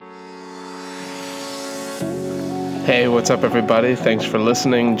Hey, what's up, everybody? Thanks for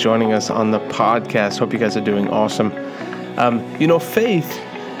listening, joining us on the podcast. Hope you guys are doing awesome.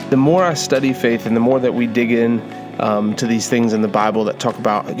 Faith, the more I study faith and the more that we dig in to these things in the Bible that talk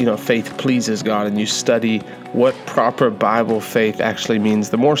about, faith pleases God, and you study what proper Bible faith actually means,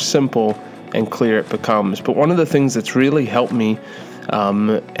 the more simple and clear it becomes. But one of the things that's really helped me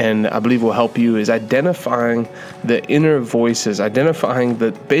and I believe will help you is identifying the inner voices, identifying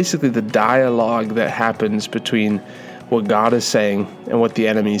basically the dialogue that happens between what God is saying and what the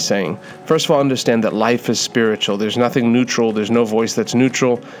enemy is saying. First of all, understand that life is spiritual. There's nothing neutral. There's no voice that's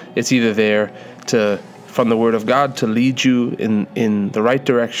neutral. It's either there from the Word of God to lead you in the right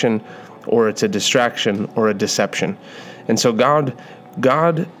direction, or it's a distraction or a deception. And so God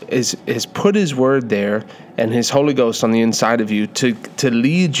has put His Word there and His Holy Ghost on the inside of you to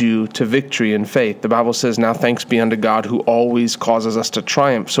lead you to victory in faith. The Bible says, "Now thanks be unto God who always causes us to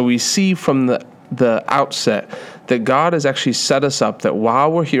triumph." So we see from the outset that God has actually set us up, that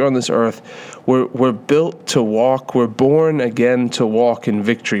while we're here on this earth, we're built to walk, we're born again to walk in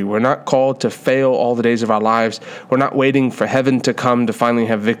victory. We're not called to fail all the days of our lives. We're not waiting for heaven to come to finally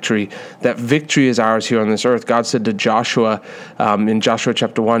have victory. That victory is ours here on this earth. God said to Joshua in Joshua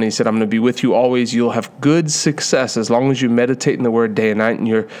chapter 1, He said, "I'm going to be with you always. You'll have good success as long as you meditate in the Word day and night and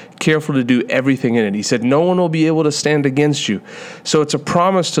you're careful to do everything in it." He said, "No one will be able to stand against you." So it's a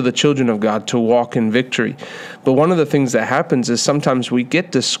promise to the children of God to walk in victory. But one of the things that happens is sometimes we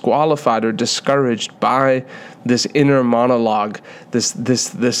get disqualified or discouraged by this inner monologue, this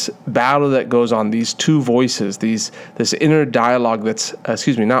battle that goes on, these two voices, this inner dialogue that's,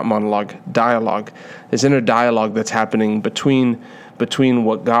 not monologue, dialogue, this inner dialogue that's happening between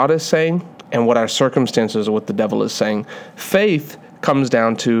what God is saying and what our circumstances or what the devil is saying. Faith comes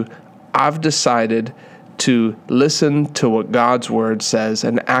down to, I've decided to listen to what God's Word says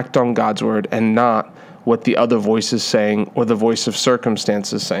and act on God's Word and not what the other voice is saying or the voice of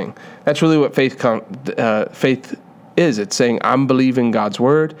circumstance is saying. That's really what faith is. It's saying, I'm believing God's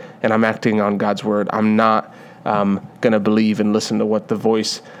Word and I'm acting on God's Word. I'm not going to believe and listen to what the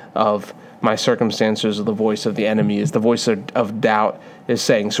voice of my circumstances or the voice of the enemy is, the voice of doubt is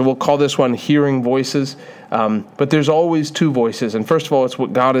saying. So we'll call this one hearing voices. But there's always two voices. And first of all, it's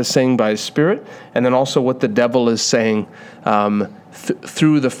what God is saying by His Spirit, and then also what the devil is saying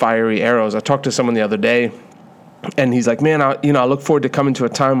through the fiery arrows. I talked to someone the other day, and he's like, "Man, I look forward to coming to a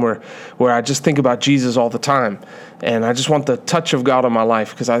time where I just think about Jesus all the time, and I just want the touch of God on my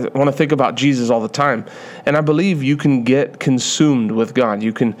life because I want to think about Jesus all the time." And I believe you can get consumed with God.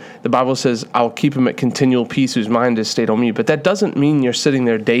 The Bible says, "I'll keep him at continual peace whose mind is stayed on me." But that doesn't mean you're sitting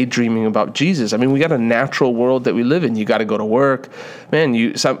there daydreaming about Jesus. I mean, we got a natural world that we live in. You got to go to work.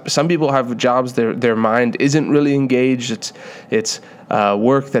 Man, some people have jobs their mind isn't really engaged. It's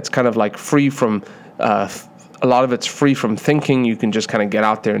work that's kind of like free from. A lot of it's free from thinking. You can just kind of get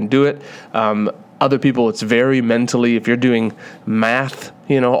out there and do it. Other people, it's very mentally. If you're doing math,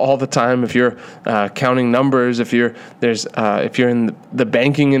 all the time, if you're counting numbers, if you're in the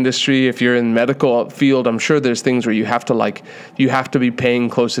banking industry, if you're in medical field, I'm sure there's things where you have to be paying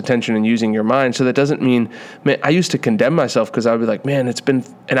close attention and using your mind. So that doesn't mean, man, I used to condemn myself because I would be like, man, it's been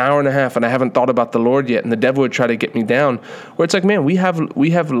an hour and a half and I haven't thought about the Lord yet, and the devil would try to get me down. Where it's like, man, we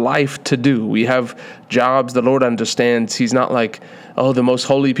have life to do. We have jobs. The Lord understands. He's not like, oh, the most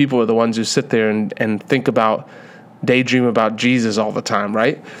holy people are the ones who sit there and think about, daydream about Jesus all the time,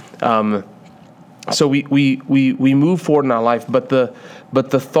 right? So we move forward in our life, but the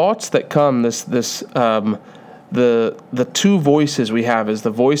thoughts that come, the two voices we have is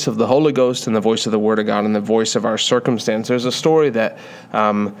the voice of the Holy Ghost and the voice of the Word of God and the voice of our circumstance. There's a story that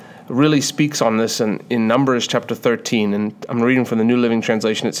really speaks on this in Numbers chapter 13, and I'm reading from the New Living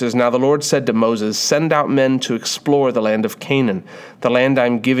Translation. It says, "Now the Lord said to Moses, send out men to explore the land of Canaan, the land I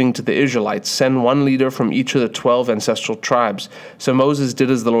am giving to the Israelites. Send one leader from each of the 12 ancestral tribes." So Moses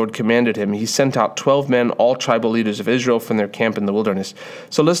did as the Lord commanded him. He sent out 12 men, all tribal leaders of Israel, from their camp in the wilderness.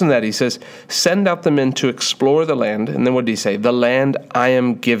 So listen to that. He says, send out the men to explore the land. And then what did he say? The land I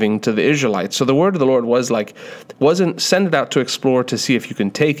am giving to the Israelites. So the word of the Lord wasn't send it out to explore to see if you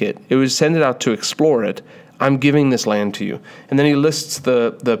can take it. It was send it out to explore it. I'm giving this land to you. And then he lists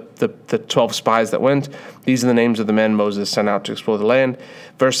the 12 spies that went. These are the names of the men Moses sent out to explore the land.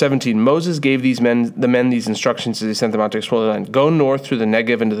 Verse 17, Moses gave the men these instructions as he sent them out to explore the land. Go north through the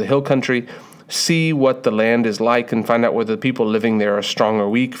Negev into the hill country. See what the land is like and find out whether the people living there are strong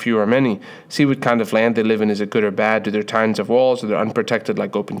or weak, few or many. See what kind of land they live in. Is it good or bad? Do their towns have walls? Are they unprotected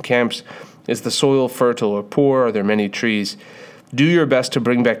like open camps? Is the soil fertile or poor? Are there many trees? Do your best to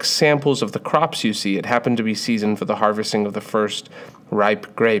bring back samples of the crops you see. It happened to be season for the harvesting of the first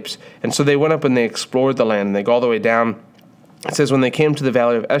ripe grapes. And so they went up and they explored the land, and they go all the way down. It says, when they came to the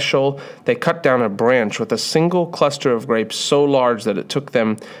valley of Eshcol, they cut down a branch with a single cluster of grapes so large that it took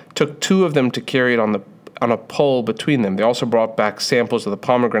two of them to carry it on a pole between them. They also brought back samples of the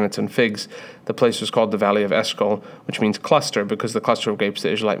pomegranates and figs. The place was called the valley of Eshcol, which means cluster, because the cluster of grapes the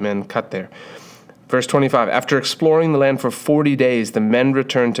Israelite men cut there. Verse 25, after exploring the land for 40 days, the men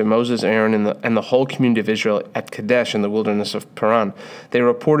returned to Moses, Aaron, and the whole community of Israel at Kadesh in the wilderness of Paran. They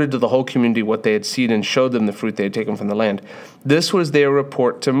reported to the whole community what they had seen and showed them the fruit they had taken from the land. This was their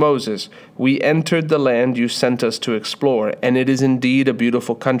report to Moses. We entered the land you sent us to explore, and it is indeed a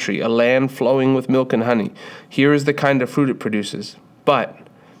beautiful country, a land flowing with milk and honey. Here is the kind of fruit it produces.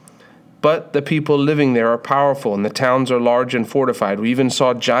 But the people living there are powerful, and the towns are large and fortified. We even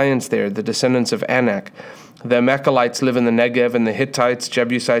saw giants there, the descendants of Anak. The Amalekites live in the Negev, and the Hittites,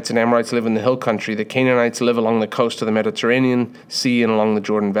 Jebusites, and Amorites live in the hill country. The Canaanites live along the coast of the Mediterranean Sea and along the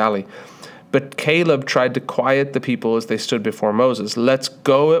Jordan Valley. But Caleb tried to quiet the people as they stood before Moses. Let's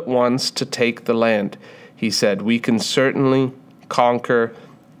go at once to take the land, he said. We can certainly conquer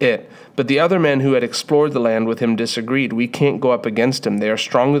it. But the other men who had explored the land with him disagreed. We can't go up against him. They are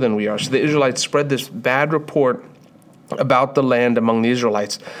stronger than we are. So the Israelites spread this bad report about the land among the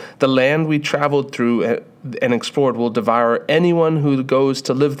Israelites. The land we traveled through and explored will devour anyone who goes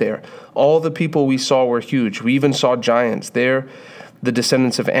to live there. All the people we saw were huge. We even saw giants. They're the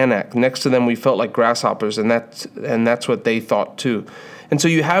descendants of Anak. Next to them we felt like grasshoppers, and that's what they thought too. And so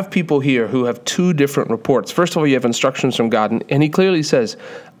you have people here who have two different reports. First of all, you have instructions from God, and he clearly says,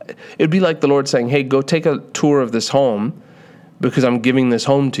 it'd be like the Lord saying, hey, go take a tour of this home because I'm giving this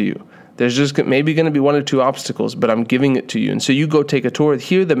home to you. There's just maybe going to be one or two obstacles, but I'm giving it to you. And so you go take a tour.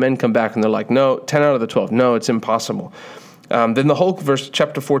 Here the men come back and they're like, no, 10 out of the 12. No, it's impossible. Then the whole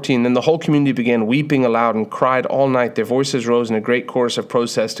chapter 14, then the whole community began weeping aloud and cried all night. Their voices rose in a great chorus of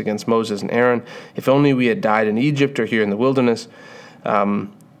protest against Moses and Aaron. If only we had died in Egypt or here in the wilderness.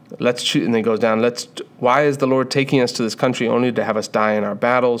 Let's choose, and then it goes down. Why is the Lord taking us to this country only to have us die in our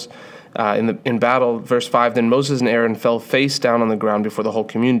battles? In battle, verse 5, then Moses and Aaron fell face down on the ground before the whole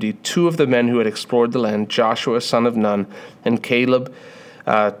community. Two of the men who had explored the land, Joshua son of Nun and Caleb,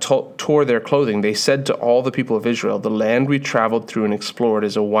 tore their clothing. They said to all the people of Israel, the land we traveled through and explored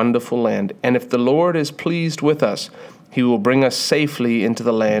is a wonderful land, and if the Lord is pleased with us, he will bring us safely into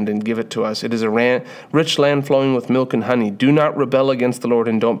the land and give it to us. It is a rich land flowing with milk and honey. Do not rebel against the Lord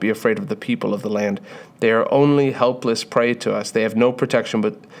and don't be afraid of the people of the land. They are only helpless prey to us. They have no protection,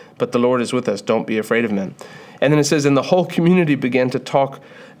 but the Lord is with us. Don't be afraid of men. And then it says, and the whole community began to talk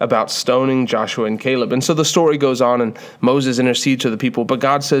about stoning Joshua and Caleb. And so the story goes on, and Moses intercedes to the people. But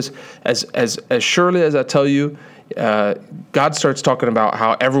God says, as surely as I tell you, God starts talking about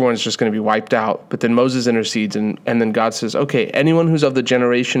how everyone's just going to be wiped out, but then Moses intercedes, and then God says, okay, anyone who's of the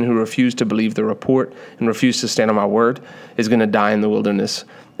generation who refused to believe the report and refused to stand on my word is going to die in the wilderness.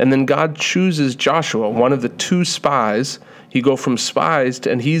 And then God chooses Joshua, one of the two spies. He go from spies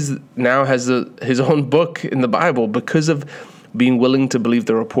to, and he's now has his own book in the Bible because of being willing to believe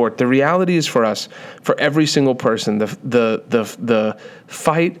the report. The reality is for us, for every single person, the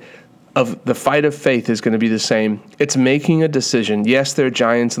fight of faith is going to be the same. It's making a decision. Yes, there are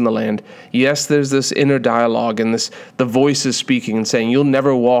giants in the land. Yes, there's this inner dialogue and the voice is speaking and saying, you'll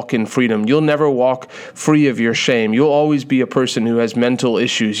never walk in freedom. You'll never walk free of your shame. You'll always be a person who has mental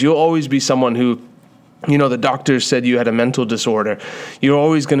issues. You'll always be someone who, the doctors said you had a mental disorder. You're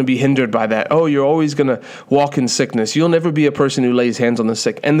always going to be hindered by that. Oh, you're always going to walk in sickness. You'll never be a person who lays hands on the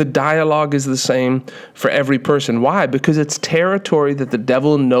sick. And the dialogue is the same for every person. Why? Because it's territory that the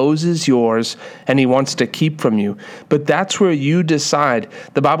devil knows is yours and he wants to keep from you. But that's where you decide.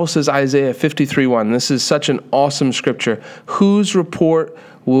 The Bible says, Isaiah 53:1. This is such an awesome scripture. Whose report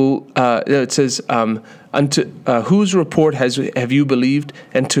will, it says, unto whose report have you believed,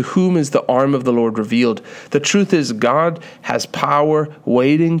 and to whom is the arm of the Lord revealed? The truth is, God has power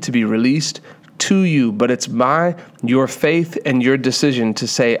waiting to be released to you, but it's by your faith and your decision to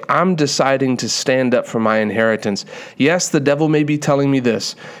say, I'm deciding to stand up for my inheritance. Yes, the devil may be telling me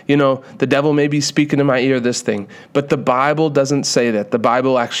this. The devil may be speaking in my ear this thing, but the Bible doesn't say that. The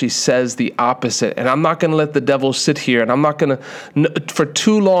Bible actually says the opposite. And I'm not going to let the devil sit here, and I'm not going to. For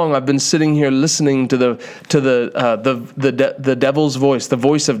too long, I've been sitting here listening to the devil's voice, the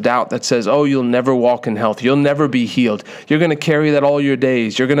voice of doubt that says, "Oh, you'll never walk in health. You'll never be healed. You're going to carry that all your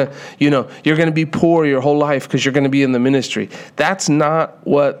days. You're going to be poor your whole life because you're going to be in the ministry. That's not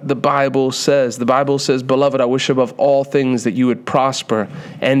what the Bible says. The Bible says, beloved, I wish above all things that you would prosper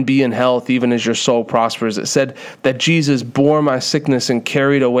and be in health, even as your soul prospers. It said that Jesus bore my sickness and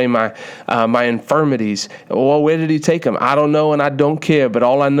carried away my infirmities. Well, where did he take them? I don't know, and I don't care, but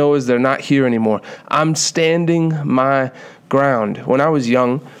all I know is they're not here anymore. I'm standing my ground. When I was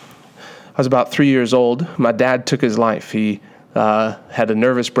young, I was about 3 years old. My dad took his life. He had a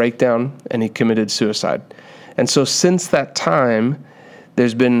nervous breakdown, and he committed suicide. And so since that time,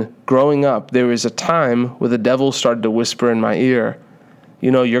 there's been growing up, there was a time where the devil started to whisper in my ear,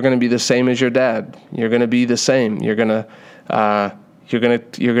 you know, you're going to be the same as your dad. You're going to be the same. You're going to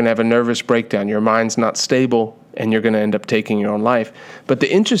have a nervous breakdown. Your mind's not stable, and you're going to end up taking your own life. But the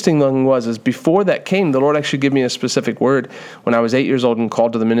interesting thing is before that came, the Lord actually gave me a specific word. When I was 8 years old and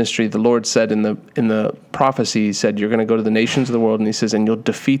called to the ministry, the Lord said in the prophecy, he said, you're going to go to the nations of the world, and he says, and you'll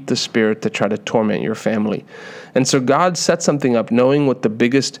defeat the spirit that try to torment your family. And so God set something up, knowing what the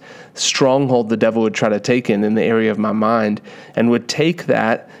biggest stronghold the devil would try to take in the area of my mind, and would take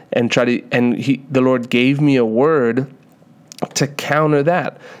that and the Lord gave me a word to counter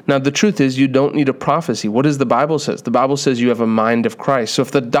that. Now, the truth is, you don't need a prophecy. What does the Bible says? The Bible says you have a mind of Christ. So if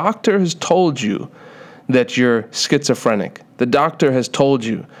the doctor has told you that you're schizophrenic, the doctor has told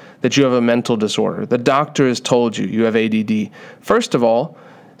you that you have a mental disorder, the doctor has told you you have ADD, first of all,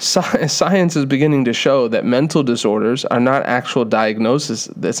 science is beginning to show that mental disorders are not actual diagnosis.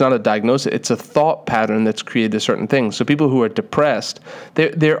 It's not a diagnosis. It's a thought pattern that's created certain things. So people who are depressed,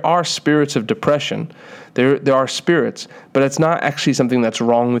 there are spirits of depression. There are spirits, but it's not actually something that's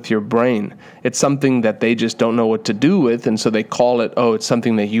wrong with your brain. It's something that they just don't know what to do with, and so they call it, it's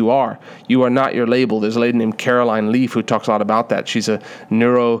something that you are. You are not your label. There's a lady named Caroline Leaf who talks a lot about that. She's a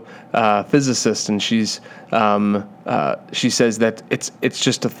neurophysicist, and she says that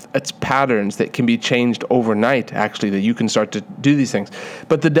it's patterns that can be changed overnight, actually, that you can start to do these things.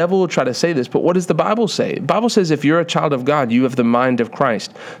 But the devil will try to say this, but what does the Bible say? The Bible says if you're a child of God, you have the mind of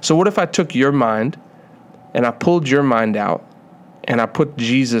Christ. So what if I took your mind and I pulled your mind out, and I put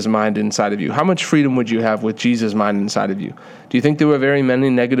Jesus' mind inside of you? How much freedom would you have with Jesus' mind inside of you? Do you think there were very many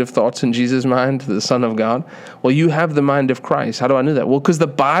negative thoughts in Jesus' mind, the Son of God? Well, you have the mind of Christ. How do I know that? Well, because the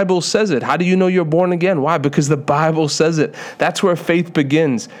Bible says it. How do you know you're born again? Why? Because the Bible says it. That's where faith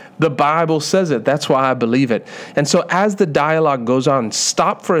begins. The Bible says it. That's why I believe it. And so as the dialogue goes on,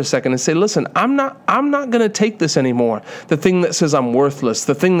 stop for a second and say, listen, I'm not going to take this anymore. The thing that says I'm worthless,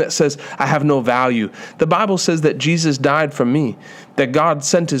 the thing that says I have no value. The Bible says that Jesus died for me, that God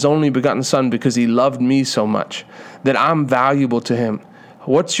sent his only begotten Son because he loved me so much, that I'm valuable to him.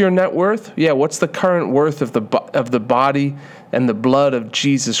 What's your net worth? Yeah, what's the current worth of the body and the blood of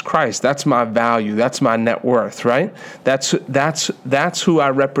Jesus Christ? That's my value. That's my net worth, right? That's who I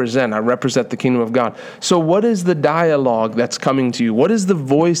represent. I represent the kingdom of God. So what is the dialogue that's coming to you? What is the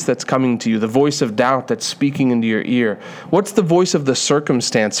voice that's coming to you? The voice of doubt that's speaking into your ear. What's the voice of the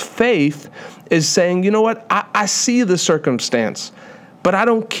circumstance? Faith is saying, you know what? I see the circumstance, but I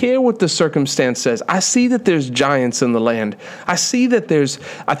don't care what the circumstance says. I see that there's giants in the land. I see that there's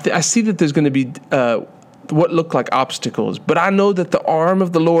going to be what look like obstacles, but I know that the arm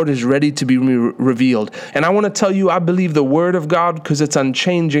of the Lord is ready to be revealed. And I want to tell you, I believe the word of God because it's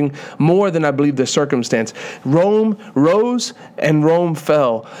unchanging more than I believe the circumstance. Rome rose and Rome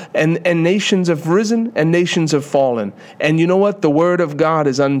fell, and nations have risen and nations have fallen. And you know what? The word of God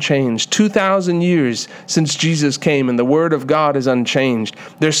is unchanged. 2,000 years since Jesus came, and the word of God is unchanged.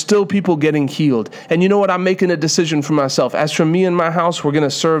 There's still people getting healed. And you know what? I'm making a decision for myself. As for me and my house, we're going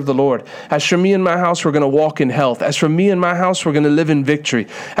to serve the Lord. As for me and my house, we're going to walk in health. As for me and my house, we're going to live in victory.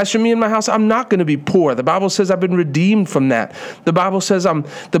 As for me and my house, I'm not going to be poor. The Bible says I've been redeemed from that. The Bible says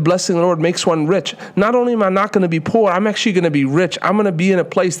the blessing of the Lord makes one rich. Not only am I not going to be poor, I'm actually going to be rich. I'm going to be in a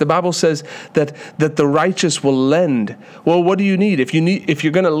place. The Bible says that the righteous will lend. Well, what do you need? If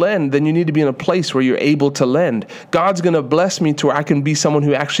you're going to lend, then you need to be in a place where you're able to lend. God's going to bless me to where I can be someone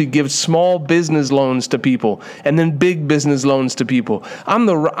who actually gives small business loans to people and then big business loans to people. I'm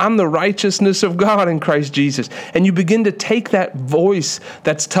the righteousness of God in Christ Jesus. And you begin to take that voice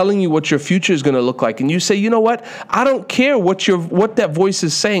that's telling you what your future is going to look like, and you say, you know what? I don't care what that voice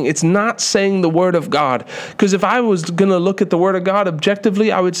is saying. It's not saying the word of God. Because if I was going to look at the word of God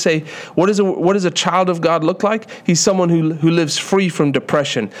objectively, I would say, what does a child of God look like? He's someone who lives free from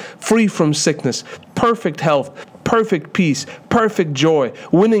depression, free from sickness, perfect health, perfect peace, perfect joy,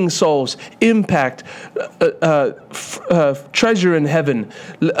 winning souls, impact, treasure in heaven,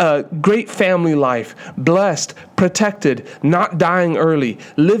 great family life, blessed, protected, not dying early,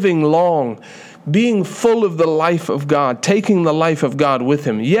 living long, being full of the life of God, taking the life of God with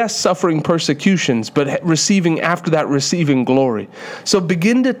him. Yes, suffering persecutions, but receiving glory. So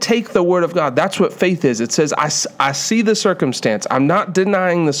begin to take the word of God. That's what faith is. It says, I see the circumstance. I'm not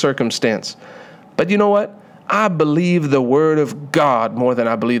denying the circumstance. But you know what? I believe the word of God more than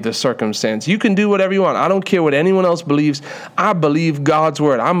I believe the circumstance. You can do whatever you want. I don't care what anyone else believes. I believe God's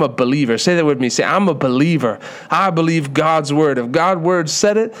word. I'm a believer. Say that with me. Say, I'm a believer. I believe God's word. If God's word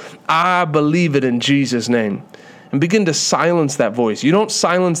said it, I believe it in Jesus' name. And begin to silence that voice. You don't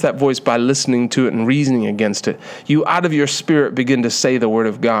silence that voice by listening to it and reasoning against it. You, out of your spirit, begin to say the word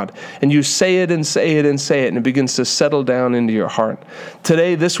of God. And you say it and say it and say it, and it begins to settle down into your heart.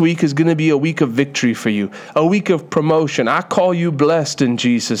 Today, this week is going to be a week of victory for you, a week of promotion. I call you blessed in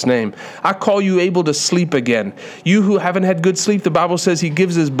Jesus' name. I call you able to sleep again. You who haven't had good sleep, the Bible says he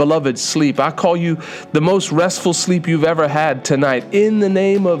gives his beloved sleep. I call you the most restful sleep you've ever had tonight. In the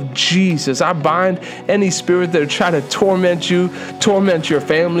name of Jesus, I bind any spirit that try to torment you, torment your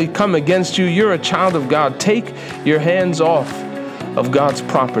family, come against you. You're a child of God. Take your hands off of God's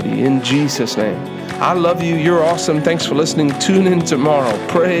property in Jesus' name. I love you. You're awesome. Thanks for listening. Tune in tomorrow.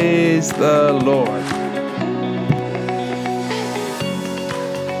 Praise the Lord.